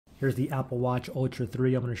Here's the Apple Watch Ultra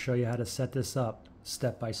 3. I'm going to show you how to set this up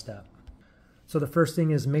step by step. So the first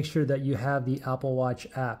thing is make sure that you have the Apple Watch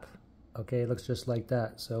app. Okay, it looks just like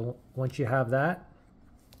that. So once you have that,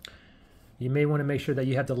 you may want to make sure that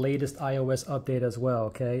you have the latest iOS update as well,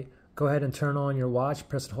 okay? Go ahead and turn on your watch,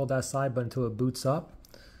 press and hold that side button until it boots up.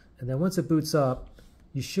 And then once it boots up,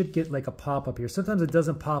 you should get like a pop-up here. Sometimes it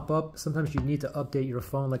doesn't pop up. Sometimes you need to update your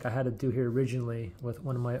phone like I had to do here originally with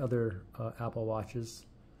one of my other Apple Watches.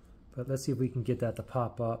 But let's see if we can get that to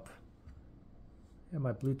pop up. Yeah,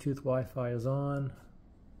 my Bluetooth Wi-Fi is on.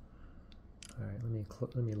 All right,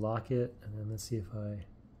 let me lock it, and then let's see if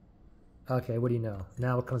I... Okay, what do you know?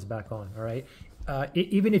 Now it comes back on, all right?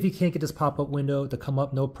 Even if you can't get this pop-up window to come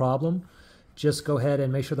up, no problem. Just go ahead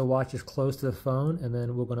and make sure the watch is close to the phone, and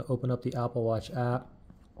then we're going to open up the Apple Watch app.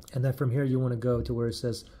 And then from here, you want to go to where it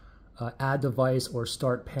says Add Device or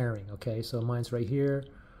Start Pairing, okay? So mine's right here,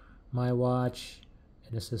 My Watch,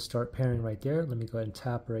 and it says Start Pairing right there. Let me go ahead and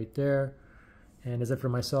tap right there. And is it for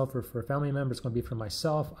myself or for a family member? It's going to be for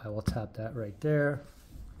myself. I will tap that right there.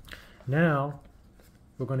 Now,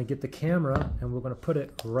 we're going to get the camera and we're going to put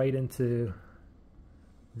it right into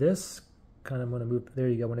this. Kind of going to move. There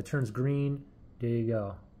you go. When it turns green, there you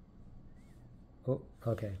go. Oh,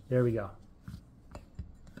 okay. There we go.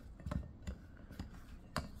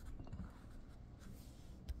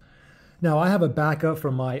 Now, I have a backup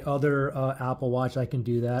from my other Apple Watch. I can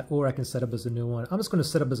do that, or I can set up as a new one. I'm just going to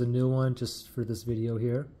set up as a new one just for this video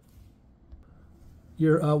here.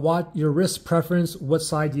 Your wrist preference, what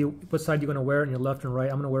side you're going to wear it, on your left and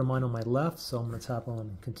right. I'm going to wear mine on my left, so I'm going to tap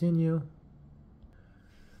on Continue.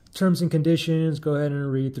 Terms and conditions, go ahead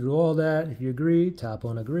and read through all that. If you agree, tap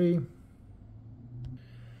on Agree.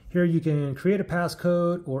 Here you can create a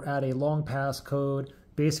passcode or add a long passcode.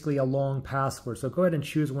 Basically a long password. So go ahead and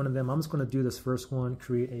choose one of them. I'm just going to do this first one,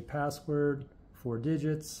 create a password, 4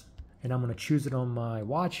 digits, and I'm going to choose it on my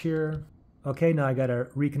watch here. Okay, now I got to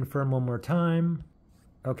reconfirm one more time.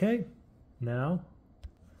 Okay, now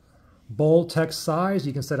bold text size,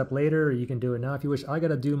 you can set up later or you can do it now if you wish. I got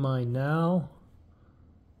to do mine now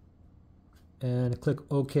and click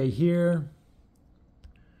OK here.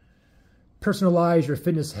 Personalize your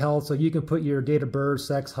fitness health, so you can put your date of birth,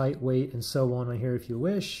 sex, height, weight, and so on here if you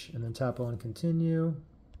wish, and then tap on Continue.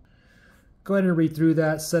 Go ahead and read through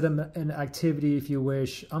that, set an activity if you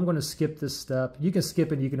wish. I'm going to skip this step. You can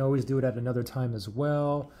skip it, you can always do it at another time as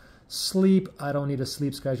well. Sleep, I don't need a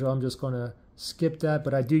sleep schedule, I'm just going to skip that,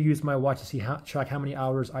 but I do use my watch to track how many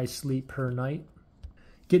hours I sleep per night.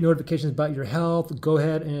 Get notifications about your health, go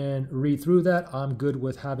ahead and read through that. I'm good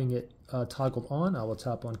with having it toggled on. I will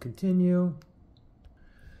tap on Continue.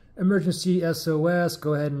 Emergency SOS,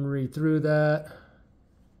 go ahead and read through that.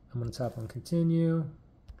 I'm going to tap on Continue.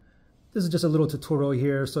 This is just a little tutorial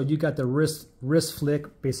here. So you got the wrist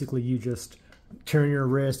flick. Basically, you just turn your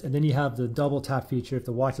wrist, and then you have the double tap feature. If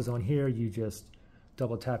the watch is on here, you just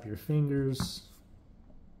double tap your fingers.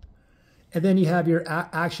 And then you have your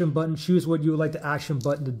action button. Choose what you would like the action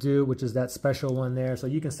button to do, which is that special one there. So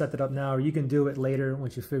you can set that up now, or you can do it later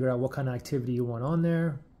once you figure out what kind of activity you want on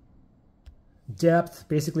there. Depth,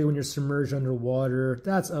 basically when you're submerged underwater,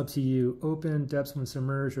 that's up to you. Open depth when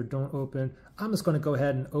submerged or don't open. I'm just going to go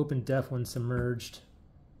ahead and open depth when submerged.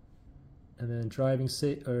 And then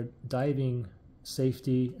diving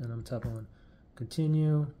safety, and I'm tapping on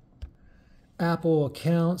Continue. Apple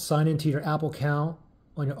account, sign into your Apple account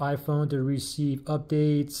on your iPhone to receive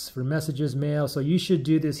updates for messages, mail. So you should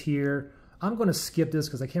do this here. I'm going to skip this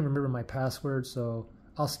because I can't remember my password, so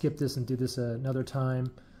I'll skip this and do this another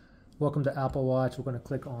time. Welcome to Apple Watch. We're going to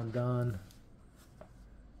click on Done.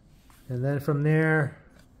 And then from there,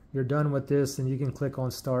 you're done with this, and you can click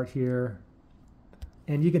on Start here.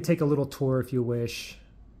 And you can take a little tour if you wish.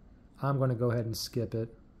 I'm going to go ahead and skip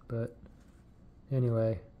it. But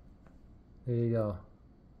anyway, there you go.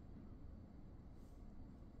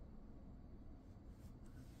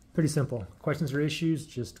 Pretty simple. Questions or issues,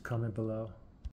 just comment below.